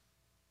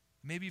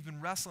 Maybe you've been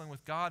wrestling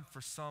with God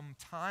for some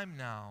time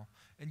now,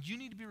 and you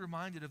need to be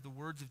reminded of the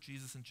words of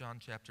Jesus in John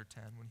chapter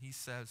 10 when he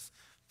says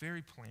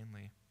very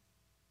plainly,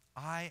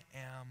 I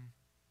am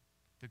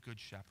the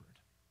good shepherd.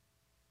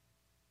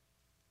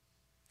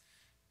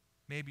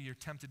 Maybe you're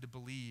tempted to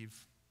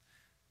believe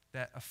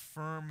that a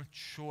firm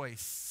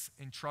choice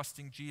in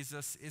trusting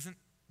Jesus isn't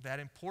that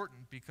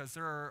important because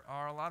there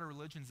are a lot of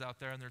religions out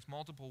there and there's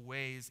multiple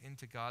ways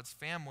into God's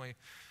family.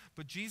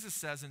 But Jesus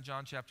says in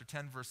John chapter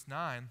 10, verse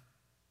 9,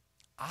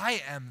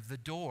 I am the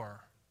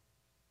door.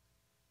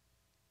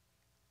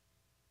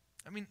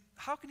 I mean,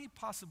 how can he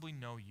possibly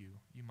know you,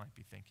 you might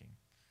be thinking?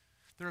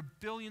 There are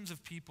billions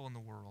of people in the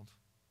world.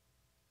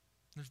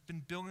 There's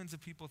been billions of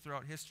people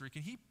throughout history.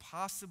 Can he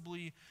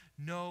possibly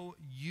know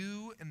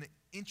you and the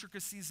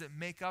intricacies that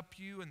make up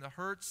you and the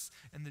hurts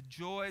and the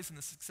joys and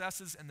the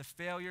successes and the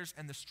failures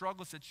and the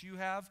struggles that you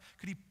have?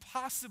 Could he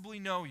possibly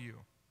know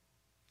you?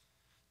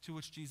 To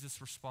which Jesus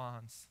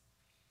responds,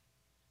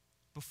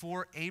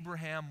 before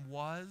Abraham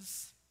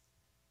was,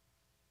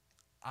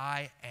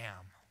 I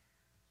am.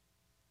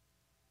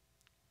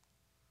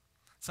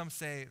 Some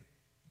say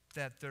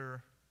that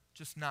they're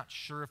just not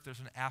sure if there's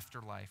an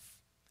afterlife.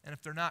 And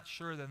if they're not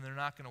sure, then they're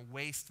not going to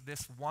waste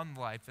this one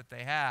life that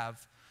they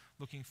have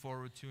looking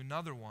forward to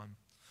another one.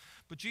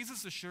 But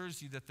Jesus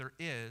assures you that there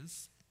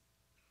is,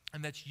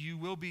 and that you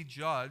will be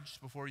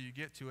judged before you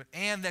get to it,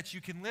 and that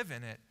you can live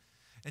in it.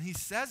 And he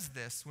says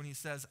this when he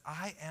says,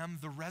 I am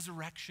the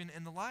resurrection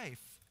and the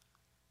life.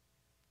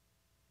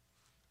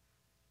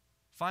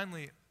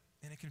 Finally,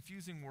 in a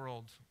confusing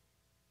world,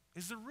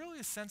 is there really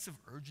a sense of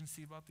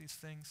urgency about these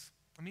things?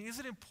 I mean, is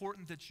it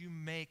important that you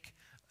make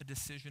a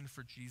decision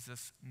for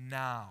Jesus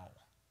now?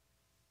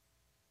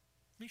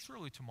 I mean,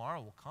 surely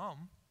tomorrow will come,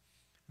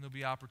 and there'll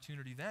be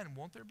opportunity then,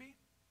 won't there be?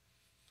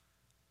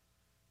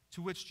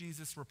 To which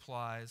Jesus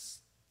replies,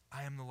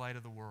 I am the light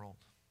of the world,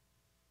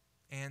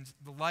 and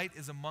the light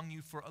is among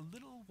you for a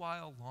little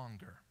while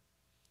longer.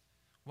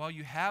 While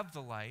you have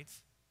the light,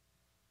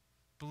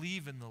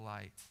 believe in the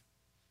light,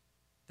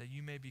 that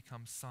you may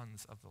become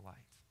sons of the light.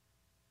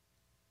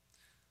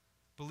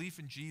 Belief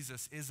in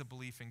Jesus is a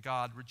belief in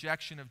God.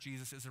 Rejection of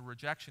Jesus is a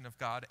rejection of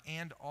God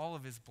and all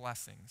of his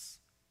blessings.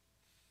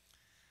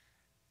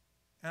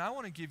 And I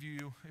want to give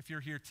you, if you're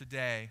here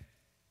today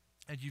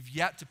and you've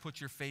yet to put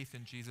your faith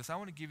in Jesus, I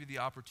want to give you the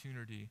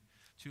opportunity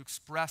to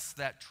express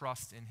that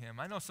trust in him.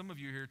 I know some of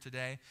you are here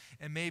today,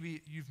 and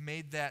maybe you've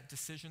made that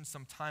decision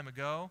some time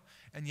ago,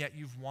 and yet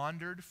you've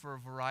wandered for a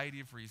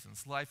variety of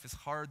reasons. Life is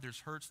hard,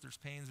 there's hurts, there's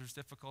pains, there's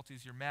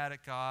difficulties, you're mad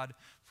at God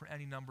for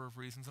any number of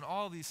reasons, and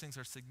all of these things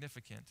are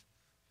significant.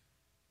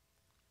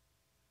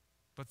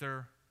 But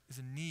there is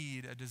a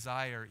need, a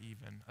desire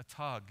even, a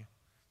tug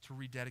to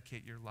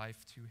rededicate your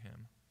life to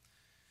him.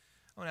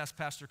 I want to ask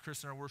Pastor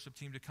Chris and our worship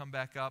team to come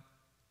back up.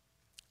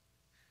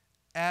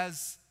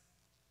 As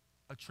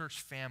a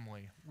church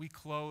family, we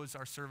close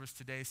our service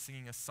today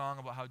singing a song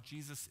about how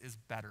Jesus is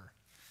better,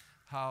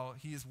 how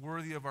he is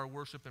worthy of our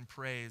worship and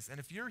praise. And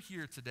if you're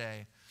here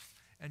today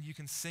and you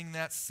can sing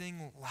that,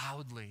 sing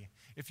loudly.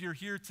 If you're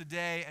here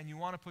today and you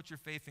want to put your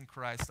faith in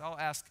Christ, I'll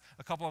ask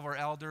a couple of our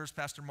elders,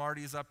 Pastor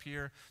Marty is up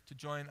here, to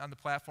join on the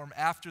platform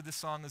after this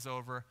song is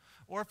over.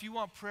 Or if you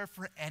want prayer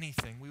for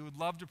anything, we would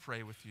love to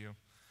pray with you.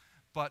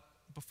 But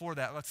before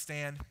that, let's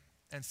stand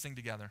and sing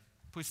together.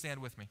 Please stand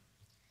with me.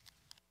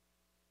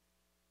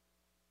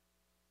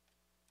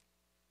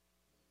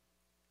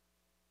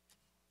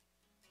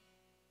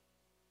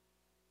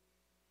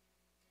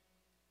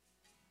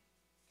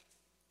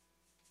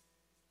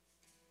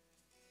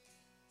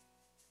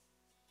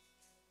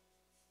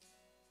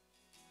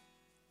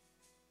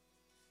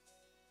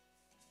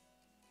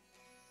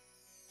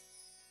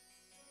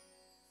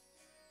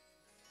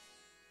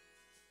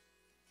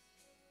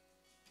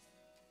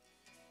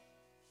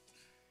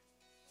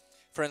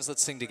 Friends,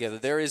 let's sing together.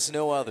 There is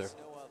no other.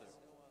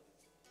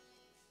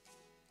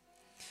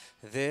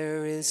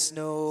 There is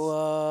no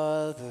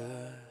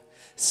other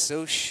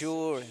so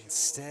sure and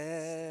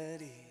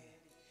steady.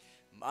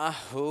 My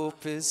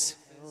hope is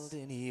held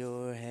in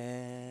your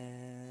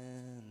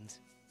hand.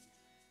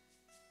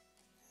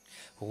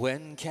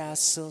 When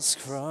castles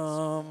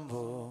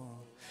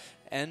crumble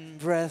and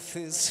breath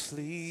is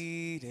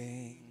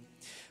fleeting,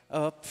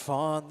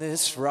 upon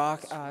this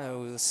rock I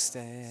will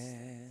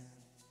stand.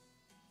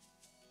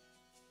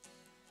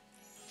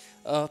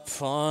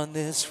 Upon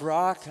this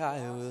rock I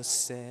will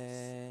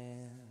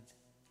stand.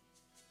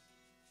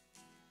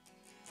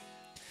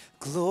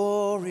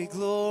 Glory,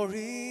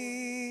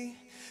 glory,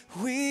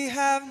 we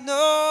have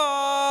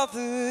no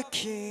other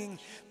King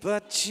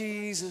but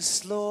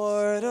Jesus,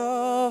 Lord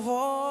of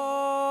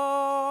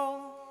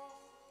all.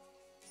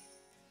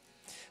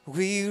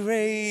 We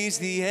raise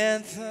the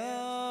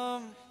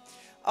anthem,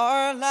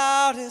 our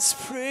loudest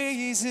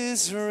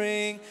praises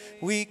ring.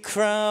 We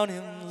crown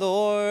him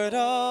Lord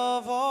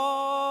of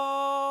all.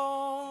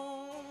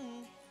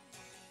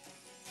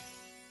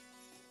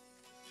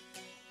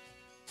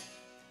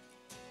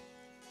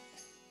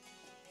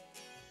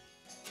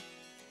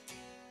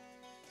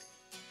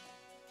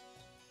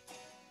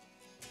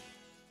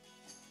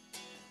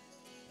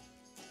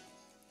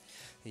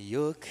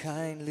 Your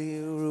kindly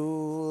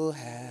rule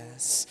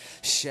has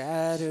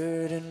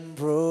shattered and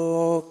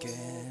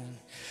broken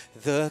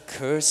the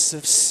curse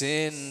of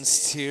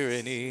sin's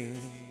tyranny.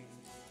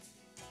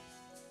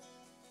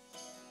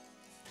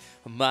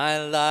 My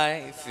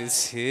life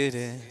is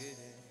hidden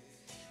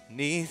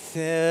 'neath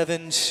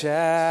heaven's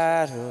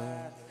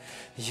shadow.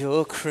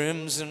 Your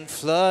crimson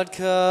flood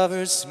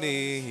covers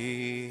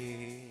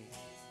me.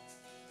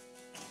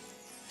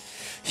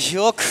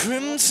 Your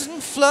crimson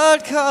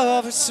flood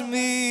covers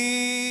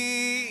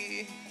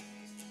me.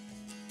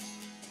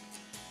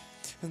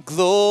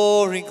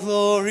 Glory,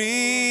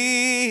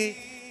 glory,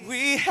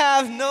 we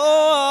have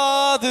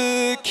no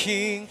other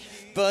King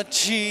but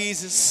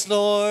Jesus,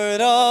 Lord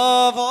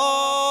of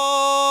all.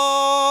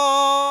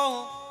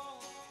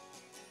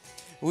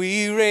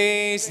 We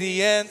raise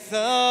the anthem,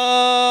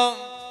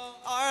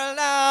 our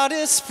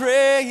loudest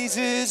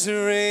praises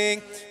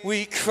ring.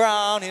 We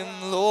crown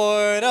him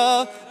Lord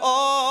of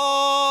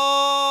all.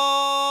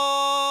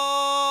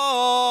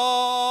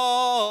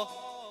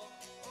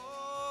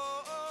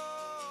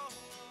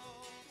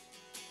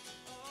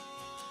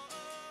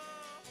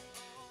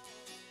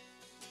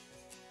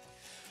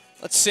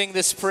 Let's sing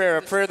this prayer,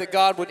 a prayer that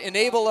God would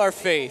enable our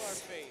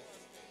faith.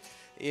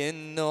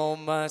 In all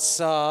my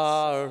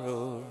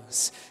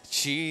sorrows,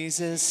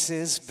 Jesus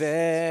is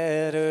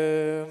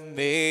better.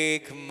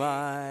 Make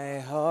my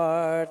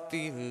heart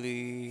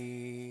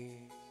believe.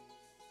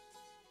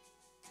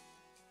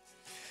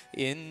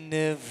 In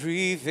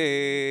every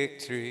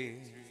victory,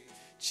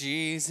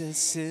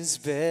 Jesus is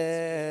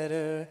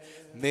better.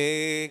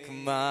 Make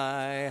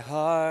my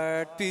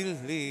heart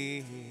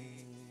believe.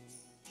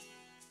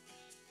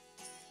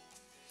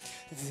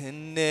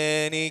 Than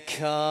any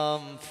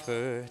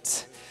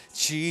comfort,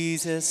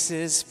 Jesus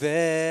is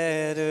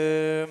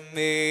better.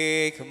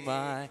 Make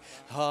my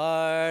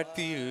heart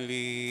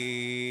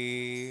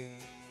believe.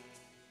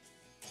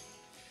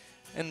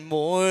 And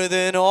more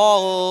than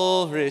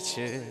all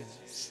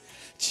riches,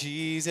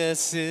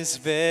 Jesus is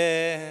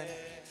better.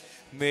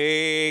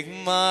 Make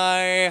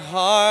my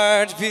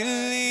heart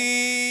believe.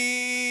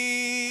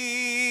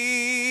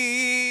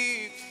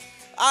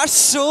 Our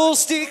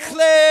souls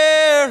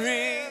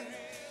declaring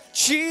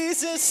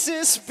Jesus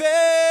is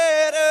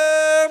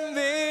better.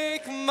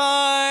 Make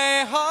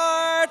my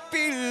heart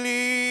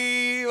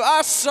believe.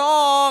 Our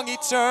song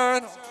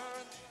eternal,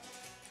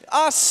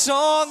 our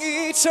song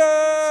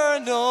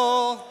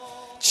eternal.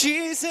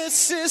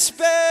 Jesus is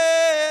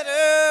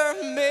better.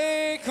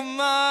 Make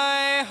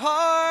my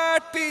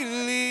heart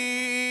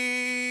believe.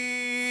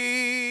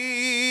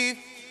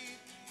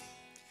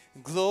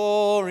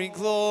 Glory,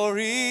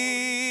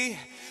 glory,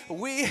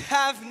 we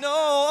have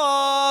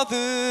no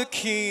other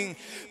King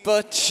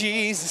but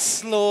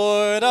Jesus,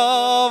 Lord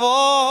of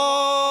all.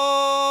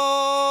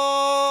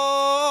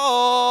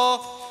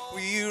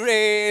 We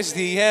raise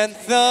the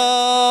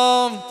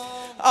anthem,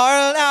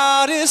 our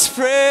loudest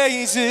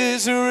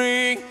praises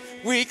ring.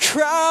 We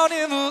crown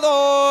him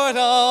Lord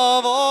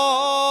of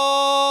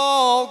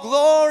all.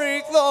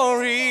 Glory,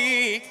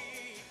 glory,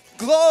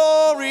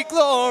 glory,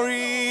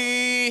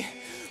 glory.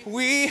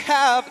 We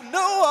have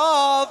no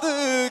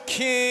other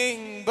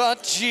King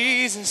but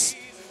Jesus,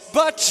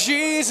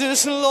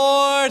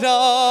 Lord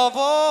of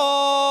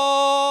all.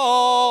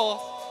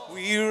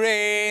 We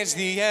raise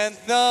the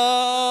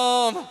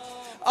anthem,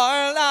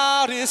 our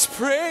loudest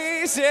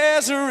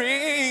praises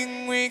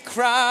ring. We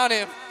crown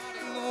him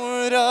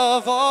Lord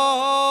of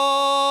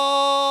all,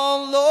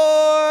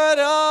 Lord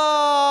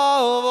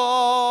of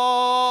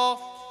all.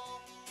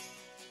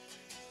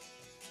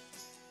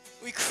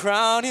 We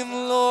crown him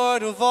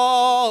Lord of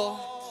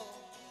all.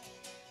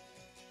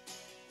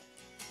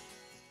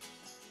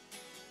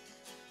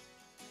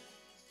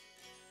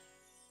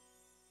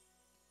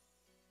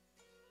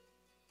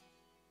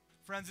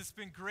 Friends, it's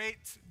been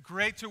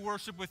great to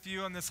worship with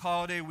you on this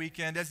holiday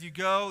weekend. As you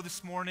go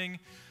this morning,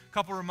 a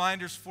couple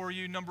reminders for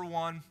you. Number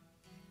one,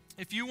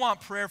 if you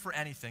want prayer for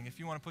anything, if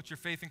you want to put your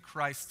faith in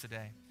Christ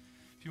today,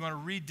 if you want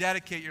to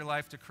rededicate your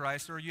life to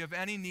Christ, or you have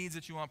any needs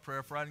that you want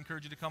prayer for, I'd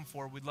encourage you to come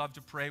forward. We'd love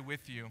to pray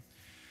with you.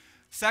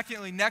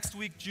 Secondly, next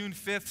week, June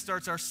 5th,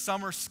 starts our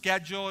summer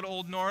schedule at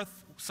Old North.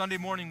 Sunday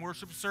morning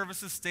worship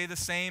services stay the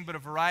same, but a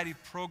variety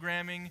of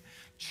programming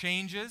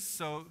changes.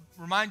 So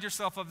remind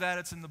yourself of that.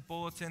 It's in the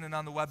bulletin and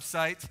on the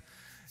website.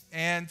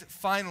 And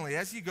finally,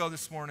 as you go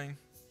this morning,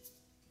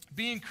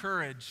 be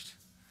encouraged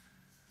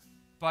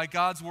by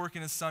God's work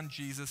in his Son,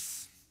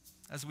 Jesus,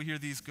 as we hear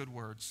these good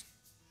words.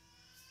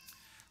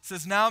 It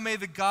says, "Now may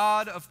the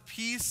God of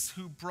peace,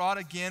 who brought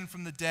again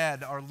from the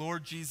dead our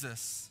Lord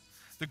Jesus,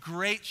 the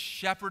great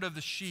shepherd of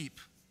the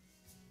sheep,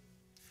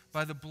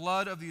 by the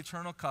blood of the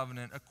eternal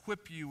covenant,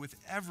 equip you with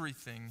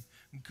everything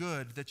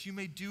good, that you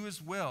may do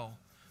his will,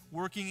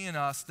 working in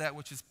us that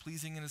which is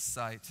pleasing in his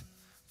sight,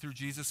 through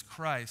Jesus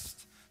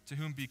Christ, to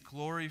whom be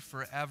glory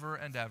forever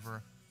and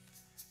ever.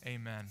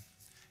 Amen."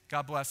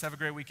 God bless. Have a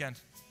great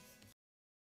weekend.